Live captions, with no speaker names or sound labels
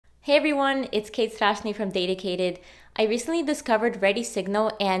Hey everyone, it's Kate Strashny from DATAcated. I recently discovered Ready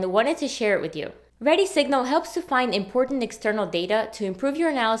Signal and wanted to share it with you. Ready Signal helps to find important external data to improve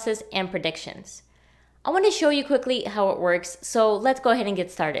your analysis and predictions. I want to show you quickly how it works, so let's go ahead and get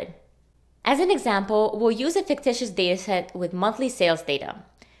started. As an example, we'll use a fictitious dataset with monthly sales data.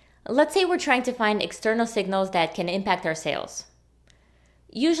 Let's say we're trying to find external signals that can impact our sales.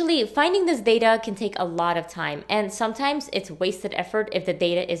 Usually, finding this data can take a lot of time, and sometimes it's wasted effort if the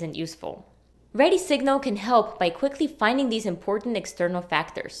data isn't useful. Ready Signal can help by quickly finding these important external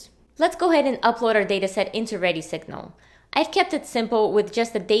factors. Let's go ahead and upload our dataset into Ready Signal. I've kept it simple with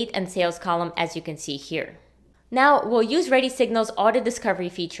just the date and sales column, as you can see here. Now, we'll use Ready Signal's Auto Discovery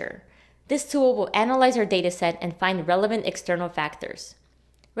feature. This tool will analyze our dataset and find relevant external factors.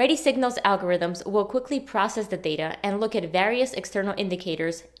 Ready Signal's algorithms will quickly process the data and look at various external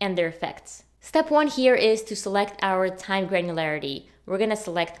indicators and their effects. Step 1 here is to select our time granularity. We're going to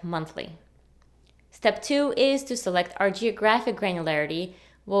select monthly. Step 2 is to select our geographic granularity.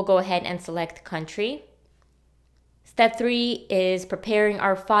 We'll go ahead and select country. Step 3 is preparing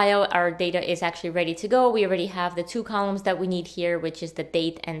our file. Our data is actually ready to go. We already have the 2 columns that we need here, which is the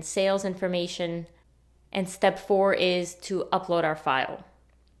date and sales information. And step 4 is to upload our file.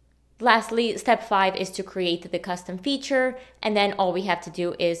 Lastly, step 5 is to create the custom feature, and then all we have to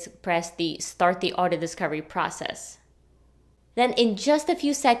do is press the Start the Auto Discovery process. Then in just a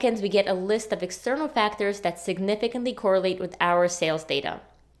few seconds, we get a list of external factors that significantly correlate with our sales data.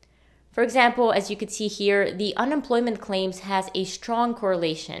 For example, as you can see here, the unemployment claims has a strong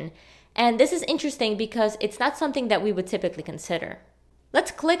correlation, and this is interesting because it's not something that we would typically consider.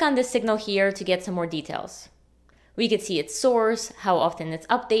 Let's click on this signal here to get some more details. We can see its source, how often it's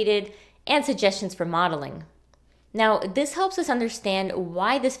updated, and suggestions for modeling. Now, this helps us understand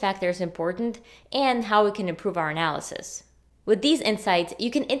why this factor is important and how we can improve our analysis. With these insights,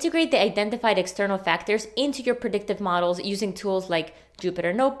 you can integrate the identified external factors into your predictive models using tools like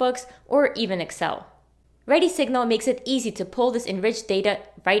Jupyter Notebooks or even Excel. Ready Signal makes it easy to pull this enriched data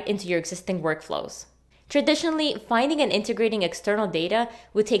right into your existing workflows. Traditionally, finding and integrating external data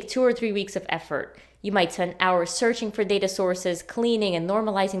would take 2 or 3 weeks of effort. You might spend hours searching for data sources, cleaning and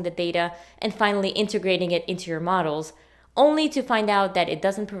normalizing the data, and finally integrating it into your models, only to find out that it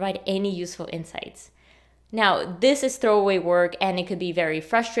doesn't provide any useful insights. Now, this is throwaway work and it could be very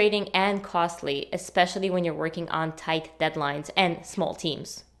frustrating and costly, especially when you're working on tight deadlines and small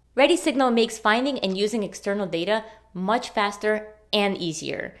teams. Ready Signal makes finding and using external data much faster and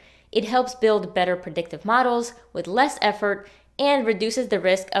easier. It helps build better predictive models with less effort and reduces the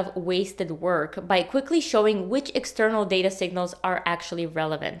risk of wasted work by quickly showing which external data signals are actually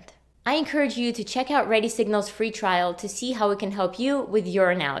relevant. I encourage you to check out Ready Signal's free trial to see how it can help you with your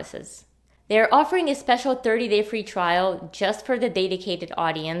analysis. They are offering a special 30-day free trial just for the DATAcated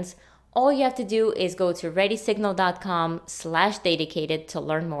audience. All you have to do is go to readysignal.com/DATAcated to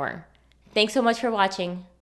learn more. Thanks so much for watching.